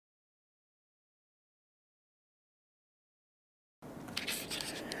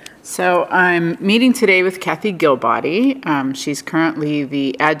So I'm meeting today with Kathleen Gill-Body. She's currently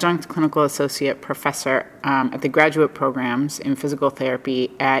the Adjunct Clinical Associate Professor at the Graduate Programs in Physical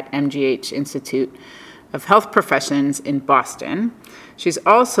Therapy at MGH Institute of Health Professions in Boston. She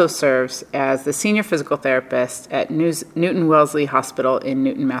also serves as the Senior Physical Therapist at Newton Wellesley Hospital in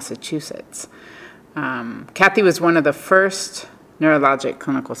Newton, Massachusetts. Kathy was one of the first neurologic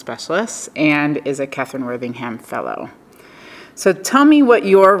clinical specialists and is a Catherine Worthingham Fellow. So tell me what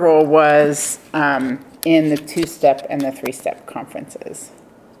your role was in the two-step and the three-step conferences.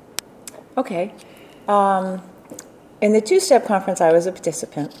 Okay. In the two-step conference, I was a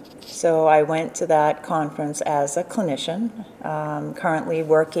participant. So I went to that conference as a clinician, currently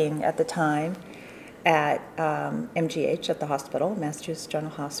working at the time at MGH at the hospital, Massachusetts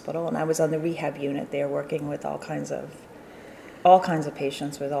General Hospital, and I was on the rehab unit there working with all kinds of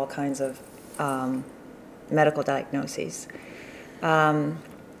patients with all kinds of medical diagnoses.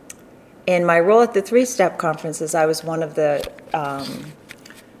 In my role at the three-step conferences, I was one of the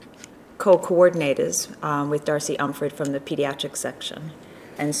co-coordinators with Darcy Umford from the pediatric section,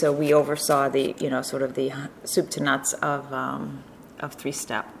 and so we oversaw the sort of the soup to nuts of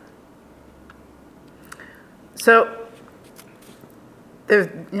three-step. So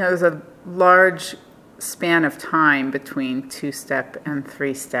there's a large span of time between two-step and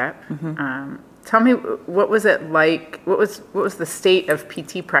three-step. Mm-hmm. Tell me, what was it like? What was the state of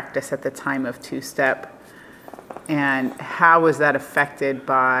PT practice at the time of two-step, and how was that affected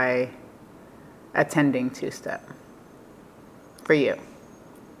by attending two-step for you?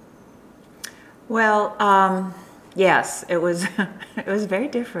 Well, yes, it was. It was very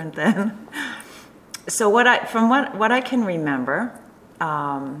different then. So from what I can remember,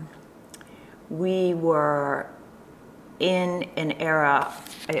 we were in an era,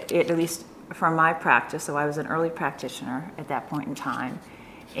 at least for my practice, so I was an early practitioner at that point in time,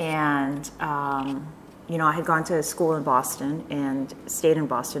 and I had gone to school in Boston and stayed in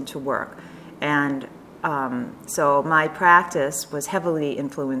Boston to work, and so my practice was heavily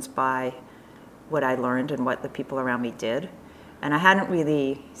influenced by what I learned and what the people around me did, and I hadn't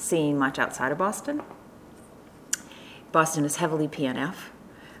really seen much outside of Boston. Boston is heavily PNF,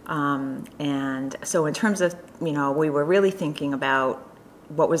 and so in terms of, we were really thinking about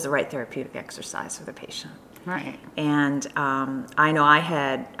what was the right therapeutic exercise for the patient. Right. And I know I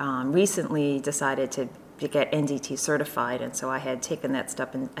had recently decided to get NDT certified, and so I had taken that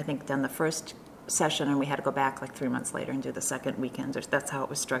step and I think done the first session, and we had to go back like 3 months later and do the second weekend. That's how it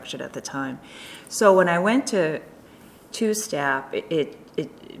was structured at the time. So when I went to two-step,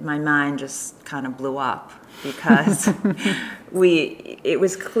 my mind just kind of blew up because it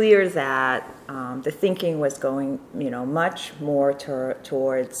was clear that the thinking was going, much more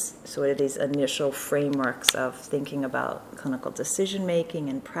towards sort of these initial frameworks of thinking about clinical decision making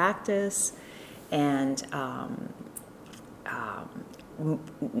and practice, and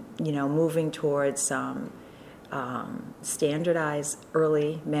moving towards some standardized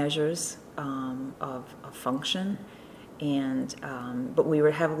early measures of function. And but we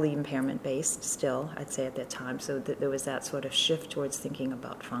were heavily impairment based still, I'd say at that time. So there was that sort of shift towards thinking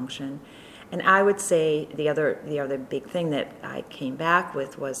about function. And I would say the other big thing that I came back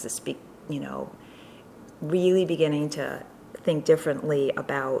with was this really beginning to think differently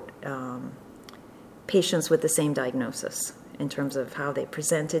about patients with the same diagnosis in terms of how they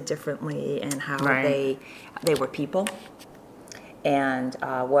presented differently and how Right. they were people, and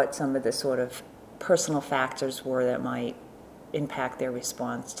what some of the sort of personal factors were that might impact their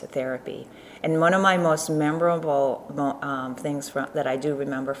response to therapy. And one of my most memorable things that I do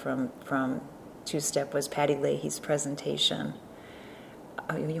remember from two-step was Patty Leahy's presentation.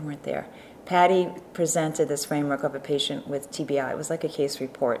 Oh, you weren't there. Patty presented this framework of a patient with TBI. It was like a case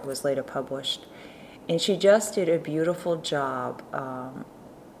report. It was later published. And she just did a beautiful job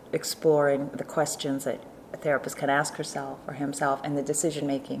exploring the questions that a therapist can ask herself or himself, and the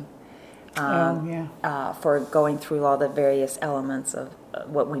decision-making for going through all the various elements of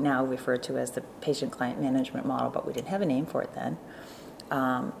what we now refer to as the patient-client management model, but we didn't have a name for it then.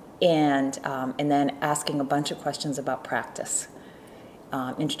 And then asking a bunch of questions about practice,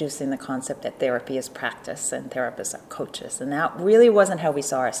 introducing the concept that therapy is practice and therapists are coaches. And that really wasn't how we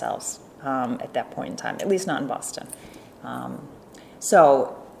saw ourselves at that point in time, at least not in Boston.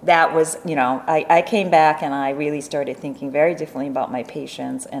 So that was, I came back and I really started thinking very differently about my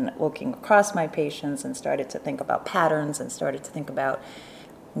patients and looking across my patients, and started to think about patterns and started to think about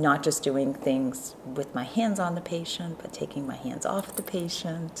not just doing things with my hands on the patient, but taking my hands off the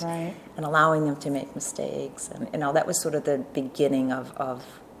patient, Right. and allowing them to make mistakes. And that was sort of the beginning of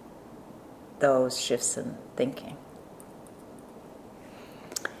those shifts in thinking.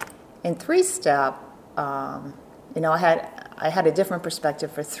 In three-step, I had a different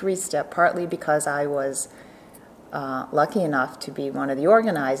perspective for three-step, partly because I was lucky enough to be one of the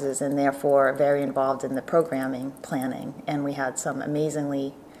organizers and therefore very involved in the programming planning. And we had some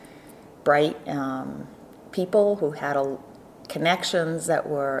amazingly bright people who had connections that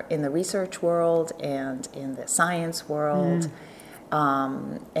were in the research world and in the science world.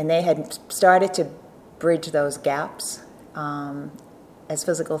 And they had started to bridge those gaps as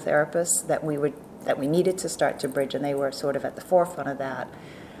physical therapists that we needed to start to bridge, and they were sort of at the forefront of that.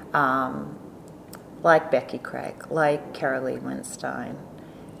 Like Becky Craig, like Carolee Winstein,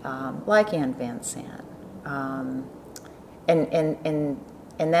 like Ann Van Sant. And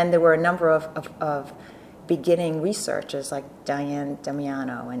then there were a number of beginning researchers like Diane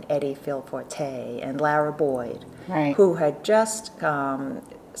Damiano and Eddie Philforte and Lara Boyd, right, who had just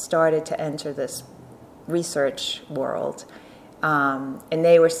started to enter this research world, and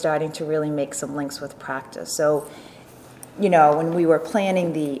they were starting to really make some links with practice. So, when we were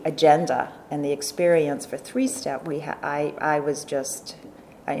planning the agenda and the experience for three-step, I was just,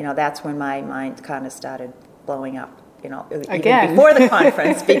 that's when my mind kind of started blowing up, Again. even before the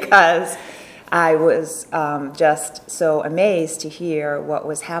conference, because I was just so amazed to hear what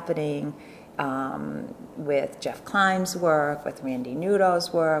was happening with Jeff Kline's work, with Randy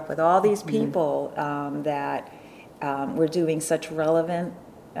Nudo's work, with all these people that were doing such relevant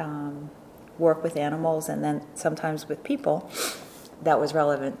work with animals and then sometimes with people that was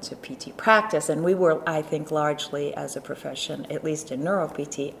relevant to PT practice. And we were, I think, largely as a profession, at least in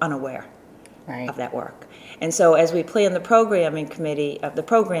neuro-PT, unaware of that work. And so as we planned the programming committee of the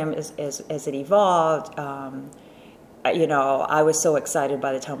program as it evolved, I was so excited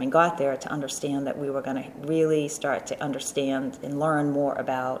by the time we got there to understand that we were going to really start to understand and learn more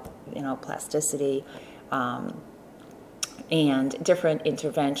about, plasticity, and different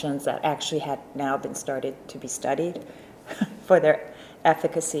interventions that actually had now been started to be studied for their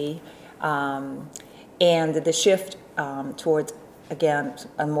efficacy, and the shift towards, again,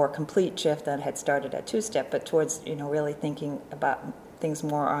 a more complete shift that had started at two-step, but towards really thinking about things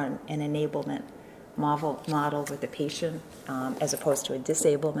more on an enablement model with the patient, as opposed to a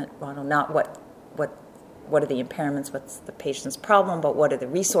disablement model. Not what are the impairments, what's the patient's problem, but what are the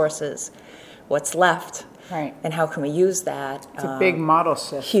resources, what's left. Right. And how can we use that? It's a big model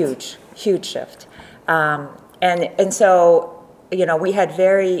shift. Huge shift. And so, we had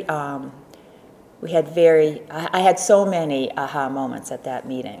I had so many aha moments at that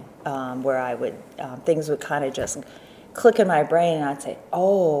meeting, where things would kind of just click in my brain, and I'd say,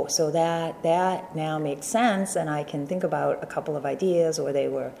 oh, so that now makes sense, and I can think about a couple of ideas, or they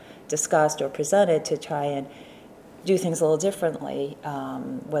were discussed or presented to try and do things a little differently,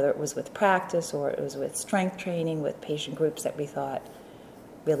 whether it was with practice or it was with strength training with patient groups that we thought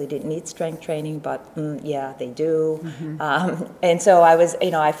really didn't need strength training, but yeah, they do. And so I was,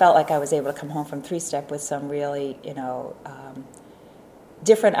 I felt like I was able to come home from three-step with some really,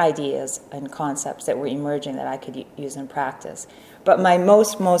 different ideas and concepts that were emerging that I could use in practice. But my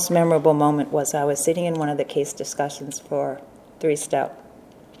most memorable moment was I was sitting in one of the case discussions for three-step,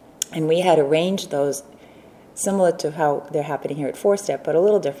 and we had arranged those similar to how they're happening here at four-step, but a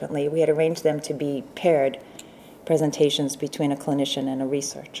little differently. We had arranged them to be paired presentations between a clinician and a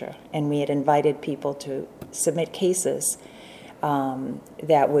researcher, and we had invited people to submit cases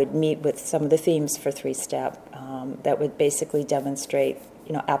that would meet with some of the themes for three-step, that would basically demonstrate,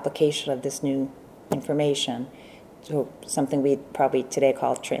 application of this new information to something we'd probably today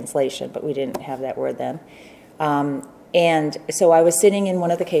call translation, but we didn't have that word then. And so I was sitting in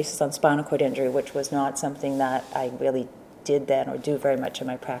one of the cases on spinal cord injury, which was not something that I really did then or do very much in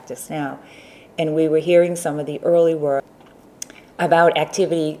my practice now. And we were hearing some of the early work about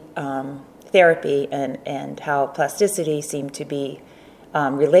activity therapy and how plasticity seemed to be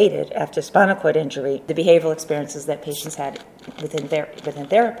related after spinal cord injury, the behavioral experiences that patients had within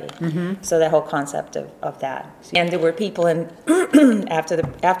therapy. So that whole concept of that. And there were people in after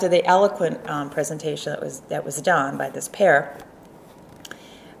the eloquent presentation that was done by this pair.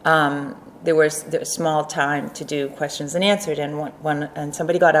 There was small time to do questions and answered, and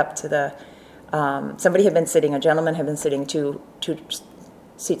somebody got up to the a gentleman had been sitting two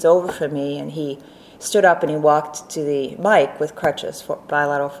seats over from me, and he stood up and he walked to the mic with crutches,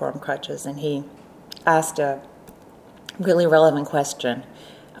 bilateral forearm crutches, and he asked a really relevant question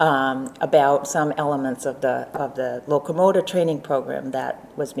about some elements of the locomotor training program that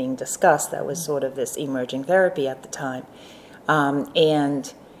was being discussed. That was sort of this emerging therapy at the time,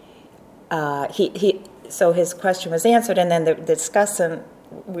 so his question was answered, and then the discussant.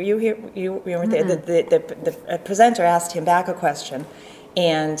 Were you here? You weren't there. The presenter asked him back a question,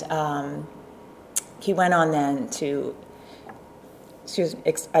 And he went on then to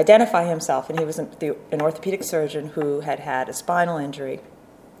identify himself, and he was an orthopedic surgeon who had a spinal injury,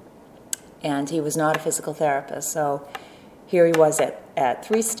 and he was not a physical therapist. So here he was at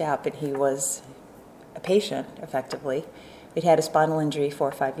 3-step, and he was a patient, effectively. He'd had a spinal injury 4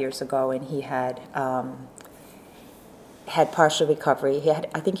 or 5 years ago, and he had partial recovery.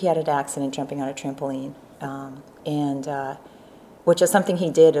 I think he had an accident jumping on a trampoline, which is something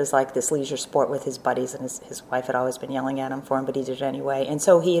he did as like this leisure sport with his buddies, and his wife had always been yelling at him for him, but he did it anyway. And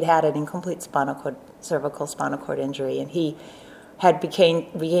so he had an incomplete cervical spinal cord injury, and he had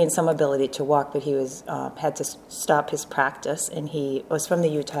regained some ability to walk, but he had to stop his practice, and he was from the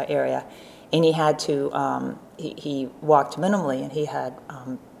Utah area, and he had to, he walked minimally, and he had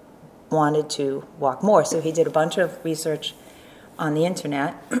wanted to walk more. So he did a bunch of research on the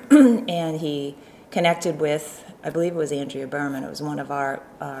internet, and he connected with, I believe it was Andrea Berman. It was one of our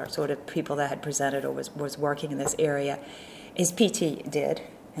sort of people that had presented or was working in this area. His PT did,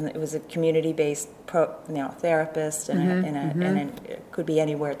 and it was a community-based therapist, and it could be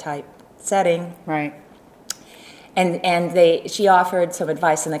anywhere type setting. Right. And she offered some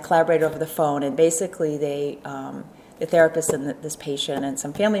advice, and they collaborated over the phone. And basically, the therapist and this patient and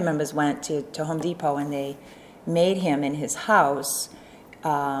some family members went to Home Depot, and they made him in his house,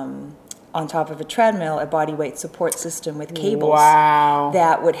 on top of a treadmill, a body weight support system with cables. Wow.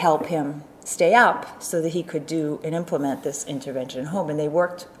 That would help him stay up so that he could do and implement this intervention at home. And they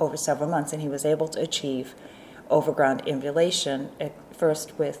worked over several months, and he was able to achieve overground ambulation, at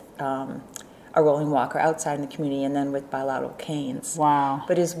first with a rolling walker outside in the community, and then with bilateral canes. Wow.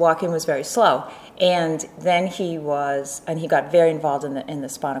 But his walking was very slow. And then he got very involved in the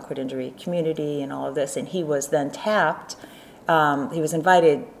spinal cord injury community and all of this, and he was then tapped. He was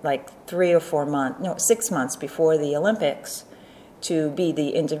invited like 6 months before the Olympics to be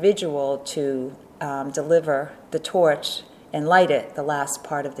the individual to deliver the torch and light it the last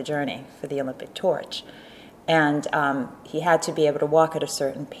part of the journey for the Olympic torch. And he had to be able to walk at a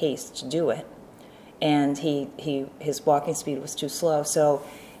certain pace to do it. And his walking speed was too slow, so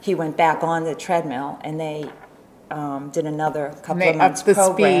he went back on the treadmill, and they did another couple of months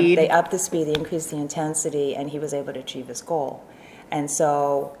program. They upped the speed, they increased the intensity, and he was able to achieve his goal. And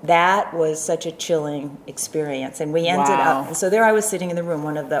so that was such a chilling experience. And we ended up, and so there I was sitting in the room,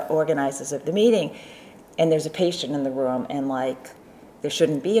 one of the organizers of the meeting, and there's a patient in the room, and like, there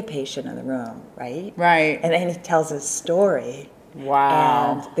shouldn't be a patient in the room, right? Right. And then he tells his story.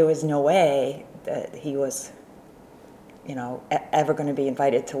 Wow. And there was no way that he was, ever going to be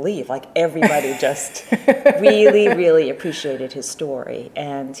invited to leave. Like, everybody just really, really appreciated his story.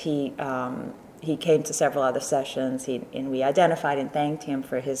 And he came to several other sessions, and we identified and thanked him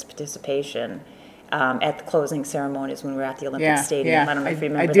for his participation at the closing ceremonies when we were at the Olympic Stadium. Yeah. I don't know if you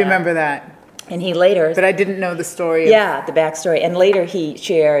remember that. I do remember that. And he later... But I didn't know the story. The backstory. And later he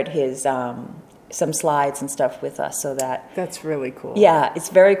shared his some slides and stuff with us, so that... That's really cool. Yeah, it's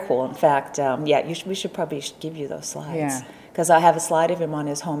very cool. In fact, we should probably give you those slides. Yeah. Because I have a slide of him on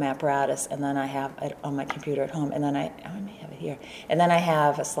his home apparatus, and then I have it on my computer at home, and then I may have it here. And then I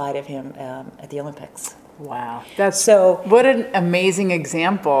have a slide of him at the Olympics. Wow. What an amazing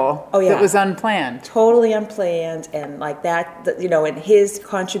example that was unplanned. Totally unplanned, and like that, and his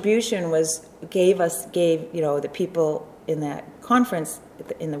contribution gave the people in that conference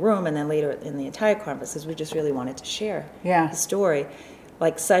in the room, and then later in the entire conference, because we just really wanted to share his story,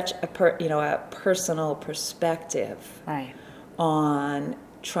 like such a personal perspective on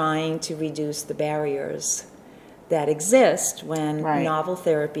trying to reduce the barriers that exist when novel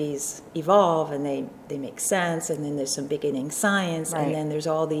therapies evolve, and they make sense, and then there's some beginning science, and then there's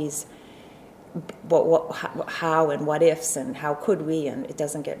all these how and what ifs, and how could we, and it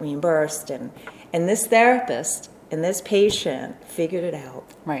doesn't get reimbursed, and this therapist and this patient figured it out.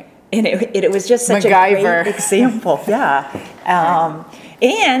 Right. And it was just such MacGyver. a great example.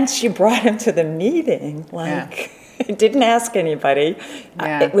 And she brought him to the meeting, didn't ask anybody.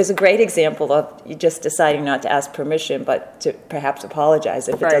 It was a great example of you just deciding not to ask permission, but to perhaps apologize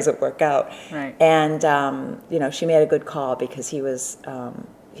if it doesn't work out. Right. And, she made a good call, because he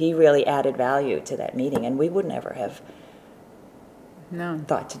really added value to that meeting, and we would never have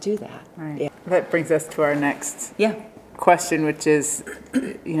thought to do that. Right. Yeah. That brings us to our next question, which is,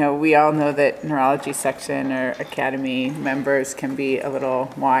 we all know that neurology section or academy members can be a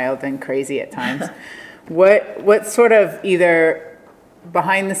little wild and crazy at times. What sort of, either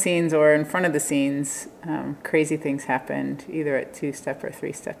behind the scenes or in front of the scenes, crazy things happened, either at 2-step or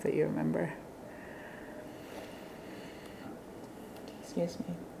 3-step, that you remember? Excuse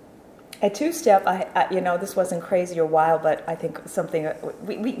me. At two-step, this wasn't crazy or wild, but I think something,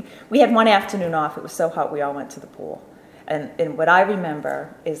 we had one afternoon off. It was so hot, we all went to the pool. And what I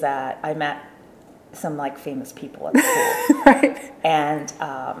remember is that I met some like famous people at the pool. Right. And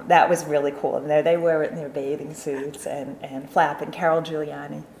that was really cool. And there they were in their bathing suits and flapping Carol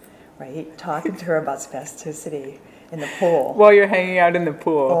Giuliani, right? Talking to her about spasticity in the pool. While you're hanging out in the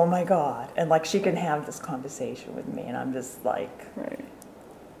pool. Oh my God. And like she can have this conversation with me and I'm just like, Right.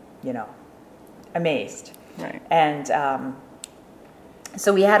 Amazed. Right. And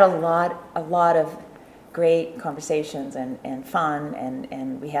so we had a lot of great conversations and fun,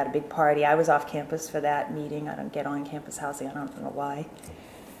 and we had a big party. I was off campus for that meeting. I don't get on campus housing. I don't know why.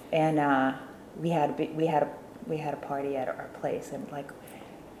 And we had a party at our place, and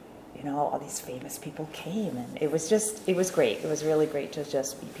all these famous people came, and it was great. It was really great to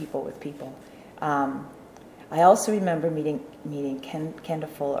just be people with people. I also remember meeting Kenda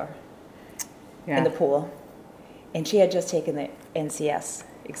Fuller in the pool, and she had just taken the NCS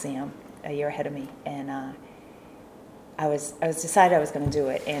exam a year ahead of me, and I was decided I was going to do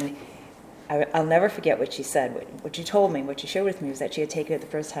it, and I'll never forget what she said. What she told me, what she shared with me, was that she had taken it the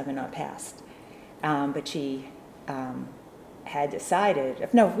first time and not passed, but she had decided.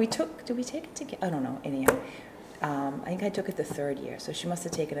 No, did we take it together? I don't know. Anyhow, I think I took it the third year, so she must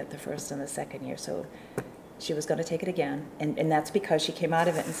have taken it the first and the second year. So she was going to take it again, and that's because she came out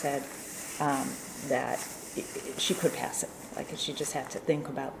of it and said that she could pass it. Like she just had to think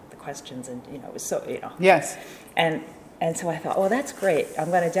about the questions, and it was so Yes. And so I thought, oh, that's great.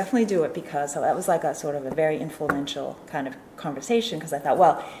 I'm going to definitely do it, because that was like a sort of a very influential kind of conversation. Because I thought,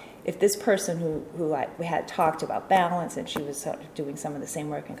 well, if this person who we had talked about balance, and she was sort of doing some of the same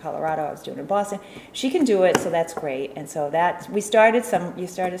work in Colorado, I was doing in Boston, she can do it, so that's great. And so you started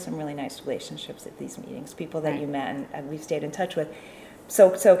some really nice relationships at these meetings, people that you met and we've stayed in touch with.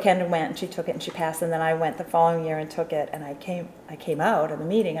 So Kendra went and she took it and she passed, and then I went the following year and took it, and I came out of the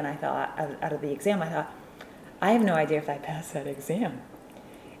meeting and I thought, out of the exam, I thought, I have no idea if I passed that exam.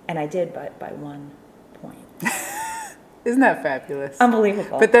 And I did, but by 1 point. Isn't that fabulous?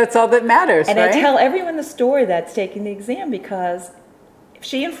 Unbelievable. But that's all that matters, and right? I tell everyone the story that's taking the exam, because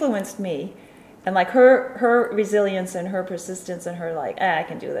she influenced me, and like her resilience and her persistence and her I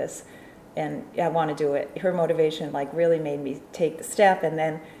can do this, and I want to do it. Her motivation really made me take the step, and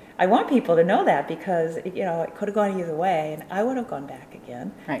then I want people to know that, because it could have gone either way, and I would have gone back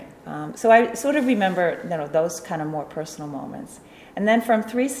again. Right. So I sort of remember those kind of more personal moments, and then from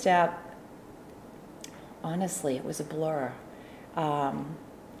 3-step, honestly, it was a blur.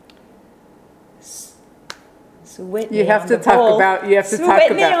 Sue Whitney You have to talk about. Sue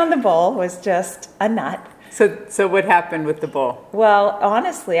Whitney on the bowl was just a nut. So what happened with the bowl? Well,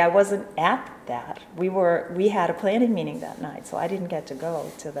 honestly, I wasn't at that. We had a planning meeting that night, so I didn't get to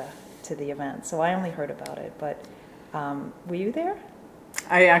go to the event. So I only heard about it. But were you there?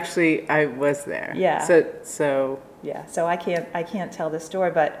 I was there. Yeah. So yeah. So I can't tell the story,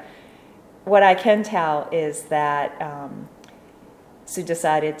 but what I can tell is that Sue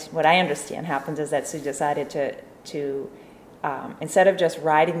decided. What I understand happens is that Sue decided to instead of just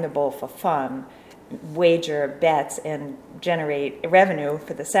riding the bull for fun, wager bets and generate revenue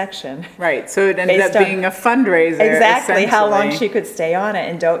for the section. Right. So it ended up being a fundraiser. Exactly. How long she could stay on it,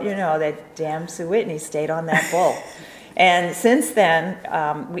 and don't you know that damn Sue Whitney stayed on that bull. And since then,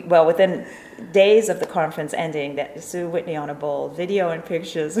 within days of the conference ending, that Sue Whitney on a bull, video and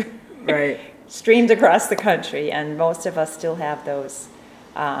pictures, right, streamed across the country, and most of us still have those.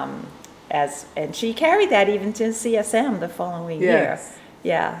 And she carried that even to CSM the following year.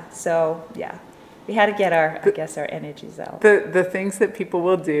 Yeah. So yeah, we had to get our energies out. The things that people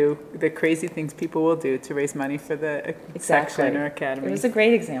will do, the crazy things people will do to raise money for the section or academy. It was a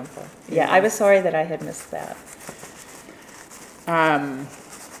great example. Yeah, I was sorry that I had missed that. I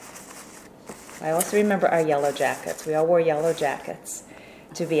also remember our yellow jackets. We all wore yellow jackets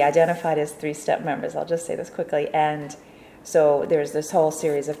to be identified as 3-step members. I'll just say this quickly. And so there's this whole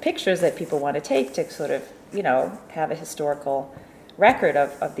series of pictures that people want to take to sort of, have a historical record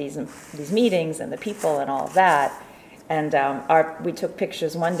of these meetings and the people and all of that. And we took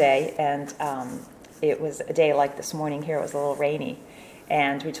pictures one day, and it was a day like this morning here. It was a little rainy.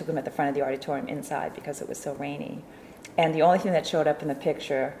 And we took them at the front of the auditorium inside because it was so rainy. And the only thing that showed up in the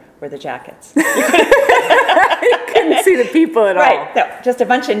picture were the jackets. You couldn't see the people at all. Right, no, just a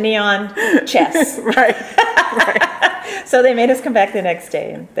bunch of neon chests. Right. So they made us come back the next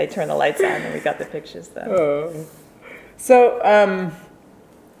day, and they turned the lights on, and we got the pictures then. Oh. So I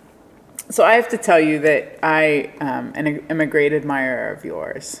have to tell you that I am a great admirer of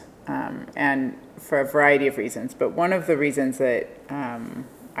yours, and for a variety of reasons. But one of the reasons that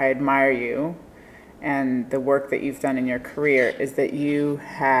I admire you and the work that you've done in your career is that you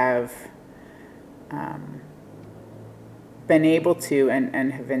have been able to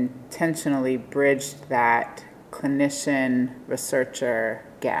and have intentionally bridged that clinician researcher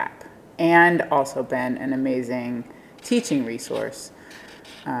gap and also been an amazing teaching resource.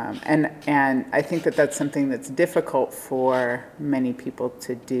 And I think that that's something that's difficult for many people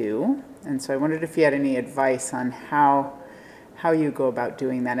to do. And so I wondered if you had any advice on how you go about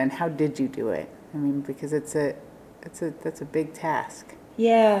doing that and how did you do it? I mean, because that's a big task.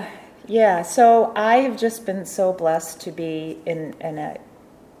 Yeah. So I have just been so blessed to be in an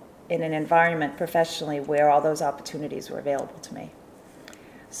environment professionally where all those opportunities were available to me.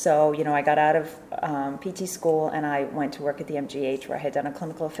 So, I got out of PT school and I went to work at the MGH where I had done a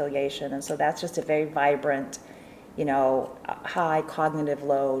clinical affiliation. And so that's just a very vibrant, high cognitive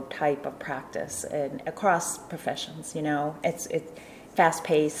load type of practice and across professions, it's fast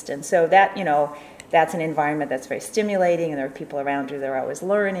paced. And so that, that's an environment that's very stimulating and there are people around you that are always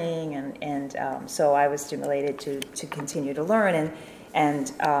learning. And so I was stimulated to continue to learn.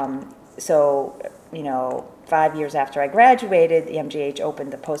 So 5 years after I graduated, the MGH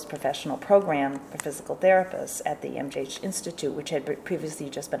opened the post-professional program for physical therapists at the MGH Institute, which had previously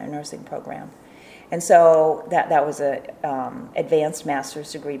just been a nursing program. And so that was a advanced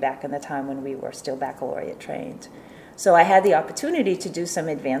master's degree back in the time when we were still baccalaureate trained. So I had the opportunity to do some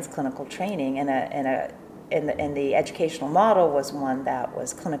advanced clinical training, and the educational model was one that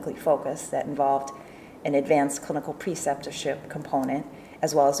was clinically focused, that involved an advanced clinical preceptorship component,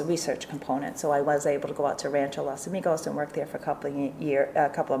 as well as a research component. So I was able to go out to Rancho Los Amigos and work there for a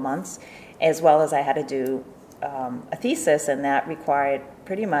couple of months, as well as I had to do a thesis, and that required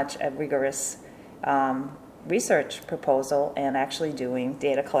pretty much a rigorous research proposal and actually doing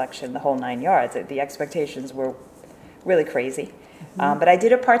data collection, the whole 9 yards. The expectations were really crazy. But I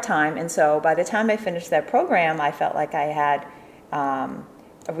did it part-time, and so by the time I finished that program, I felt like I had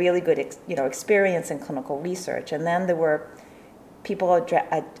a really good experience in clinical research. And then there were people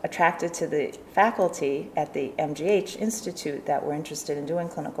attracted to the faculty at the MGH Institute that were interested in doing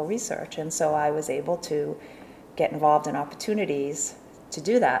clinical research. And so I was able to get involved in opportunities to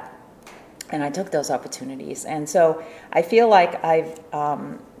do that. And I took those opportunities. And so I feel like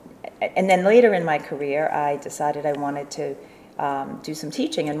and then later in my career, I decided I wanted to do some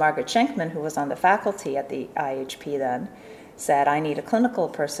teaching. And Margaret Schenkman, who was on the faculty at the IHP then, said, I need a clinical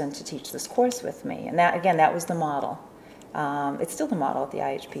person to teach this course with me. And that was the model. It's still the model at the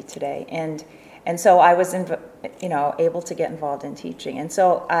IHP today, and so I was able to get involved in teaching, and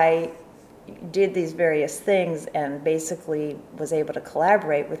so I did these various things and basically was able to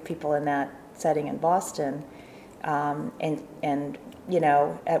collaborate with people in that setting in Boston, and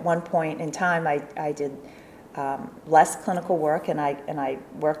at one point in time I did less clinical work, and I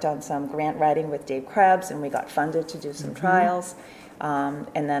worked on some grant writing with Dave Krebs, and we got funded to do some trials.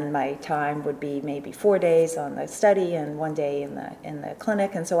 And then my time would be maybe 4 days on the study and 1 day in the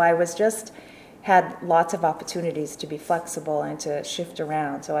clinic. And so I was just had lots of opportunities to be flexible and to shift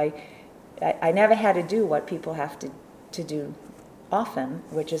around. So I never had to do what people have to do often,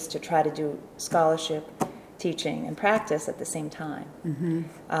 which is to try to do scholarship, teaching, and practice at the same time.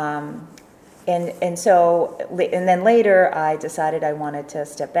 And then later I decided I wanted to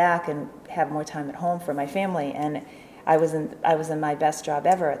step back and have more time at home for my family. And I was in my best job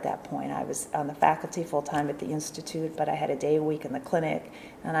ever at that point. I was on the faculty full-time at the Institute, but I had a day a week in the clinic,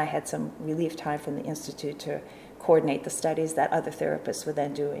 and I had some relief time from the Institute to coordinate the studies that other therapists were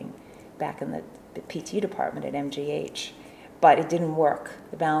then doing back in the PT department at MGH. But it didn't work.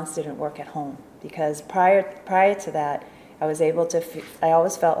 The balance didn't work at home, because prior to that, I was able to, I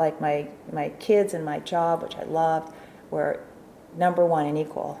always felt like my kids and my job, which I loved, were number one and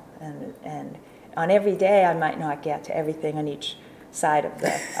equal. And on every day, I might not get to everything on each side of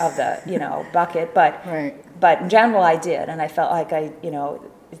the bucket, but right. But in general, I did, and I felt like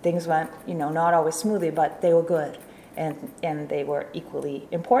things went not always smoothly, but they were good, and they were equally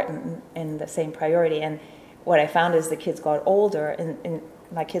important in the same priority. And what I found is the kids got older, and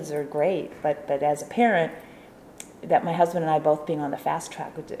my kids are great, but as a parent, that my husband and I both being on the fast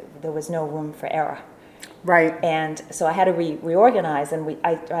track, there was no room for error. Right. And so I had to reorganize, and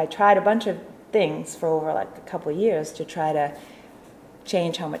I tried a bunch of things for over like a couple of years to try to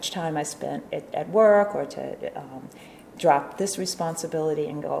change how much time I spent at work, or to drop this responsibility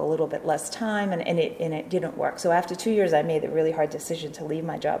and go a little bit less time, and it didn't work. So after 2 years, I made the really hard decision to leave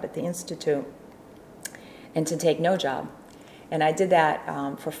my job at the Institute and to take no job. And I did that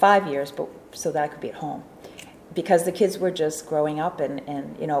for 5 years, but so that I could be at home, because the kids were just growing up, and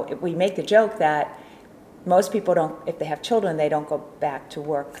we make the joke that most people don't, if they have children, they don't go back to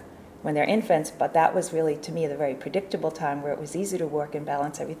work when they're infants, but that was really, to me, the very predictable time where it was easy to work and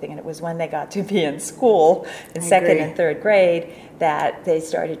balance everything, and it was when they got to be in school, in second and third grade, that they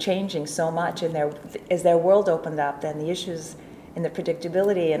started changing so much, and as their world opened up, then the issues and the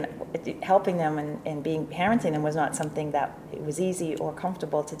predictability and helping them and parenting them was not something that it was easy or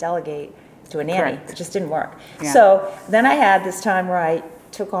comfortable to delegate to a nanny. Correct. It just didn't work. Yeah. So then I had this time where I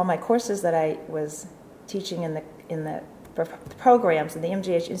took all my courses that I was teaching in the programs, and the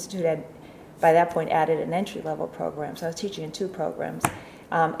MGH Institute had, by that point, added an entry-level program. So I was teaching in 2 programs.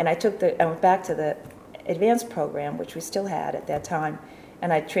 And I went back to the advanced program, which we still had at that time,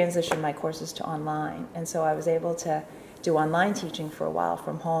 and I transitioned my courses to online. And so I was able to do online teaching for a while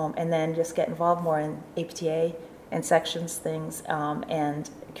from home, and then just get involved more in APTA and sections things and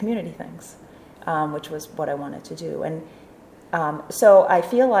community things, which was what I wanted to do. And so I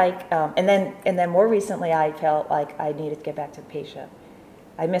feel like, and then more recently, I felt like I needed to get back to the patient.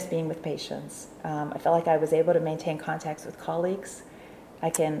 I miss being with patients. I felt like I was able to maintain contacts with colleagues.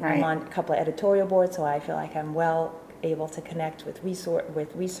 I'm on a couple of editorial boards, so I feel like I'm well able to connect with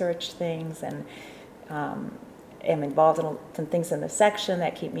research things, and am involved in some things in the section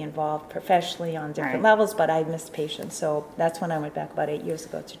that keep me involved professionally on different levels, but I missed patients. So that's when I went back about 8 years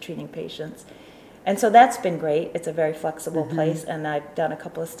ago to treating patients. And so that's been great. It's a very flexible place, and I've done a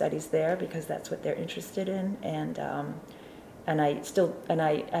couple of studies there because that's what they're interested in. And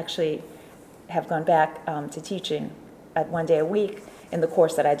I actually have gone back to teaching at 1 day a week in the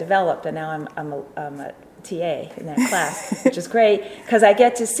course that I developed, and now I'm a TA in that class, which is great because I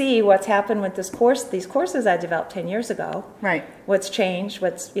get to see what's happened with these courses I developed 10 years ago. Right. What's changed,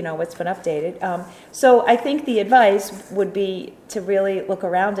 what's been updated. So I think the advice would be to really look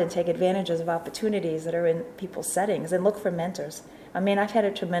around and take advantages of opportunities that are in people's settings and look for mentors. I mean, I've had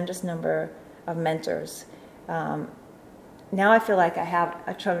a tremendous number of mentors. Now I feel like I have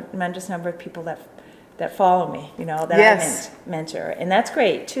a tremendous number of people that follow me, that Yes. I mentor. And that's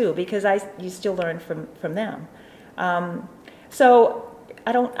great, too, because you still learn from them. So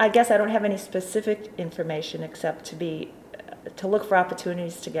I guess I don't have any specific information except to look for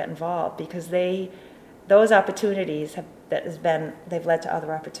opportunities to get involved, because those opportunities they've led to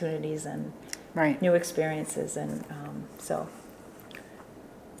other opportunities and new experiences. And so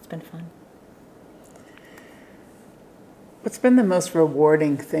it's been fun. What's been the most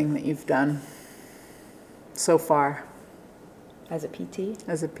rewarding thing that you've done so far? As a PT?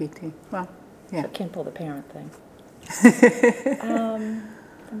 As a PT. Well, yeah. I can't pull the parent thing.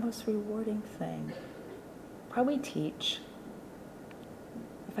 The most rewarding thing. Probably teach.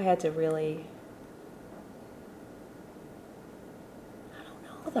 If I had to really... I don't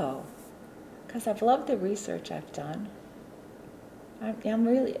know, though. Because I've loved the research I've done. I'm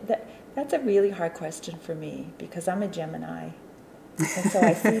really... That's a really hard question for me, because I'm a Gemini. And so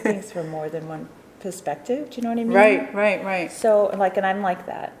I see things from more than one perspective. Do you know what I mean? Right. So, and I'm like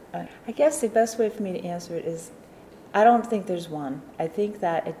that. I guess the best way for me to answer it is, I don't think there's one. I think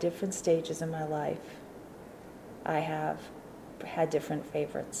that at different stages in my life, I have had different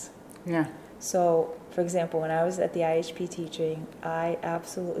favorites. Yeah. So, for example, when I was at the IHP teaching, I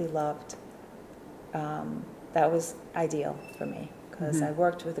absolutely loved, that was ideal for me, because I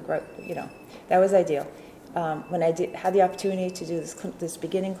worked with a great, that was ideal. When I had the opportunity to do this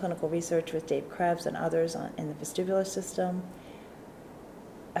beginning clinical research with Dave Krebs and others in the vestibular system,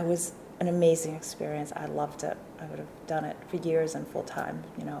 it was an amazing experience. I loved it. I would have done it for years and full time,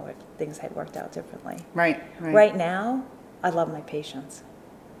 if things had worked out differently. Right. Right now, I love my patients.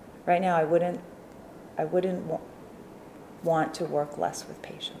 Right now, I wouldn't want to work less with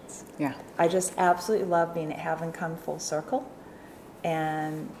patients. Yeah. I just absolutely love having come full circle,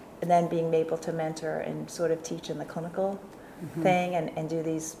 and then being able to mentor and sort of teach in the clinical thing and do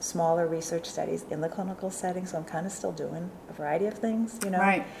these smaller research studies in the clinical setting. So I'm kind of still doing a variety of things,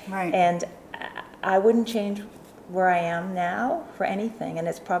 Right. And I wouldn't change where I am now for anything. And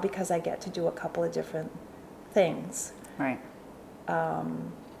it's probably because I get to do a couple of different things. Right.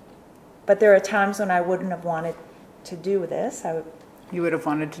 But there are times when I wouldn't have wanted to do this. You would have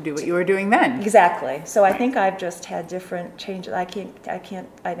wanted to do what you were doing then. Exactly. So I think I've just had different changes. I can't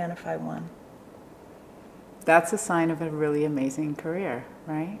identify one. That's a sign of a really amazing career,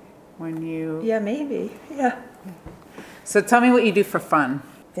 right? When you... Yeah, maybe. Yeah. So tell me what you do for fun.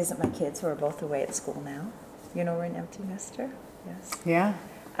 Visit my kids who are both away at school now. We're an empty nester. Yes. Yeah.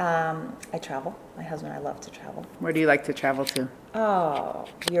 I travel. My husband and I love to travel. Where do you like to travel to? Oh,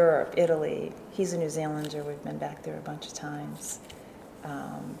 Europe, Italy. He's a New Zealander. We've been back there a bunch of times.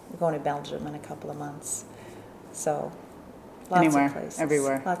 We're going to Belgium in a couple of months. So, lots Anywhere, of places.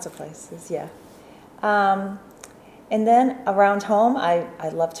 everywhere. Lots of places, yeah. And then around home, I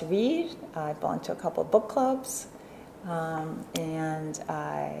love to read. I belong to a couple of book clubs, and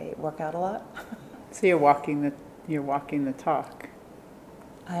I work out a lot. So you're walking the talk.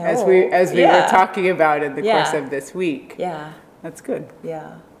 I As hope. we Yeah. were talking about in the course Yeah. of this week. Yeah, That's good.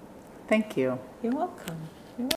 yeah. Thank you. You're welcome.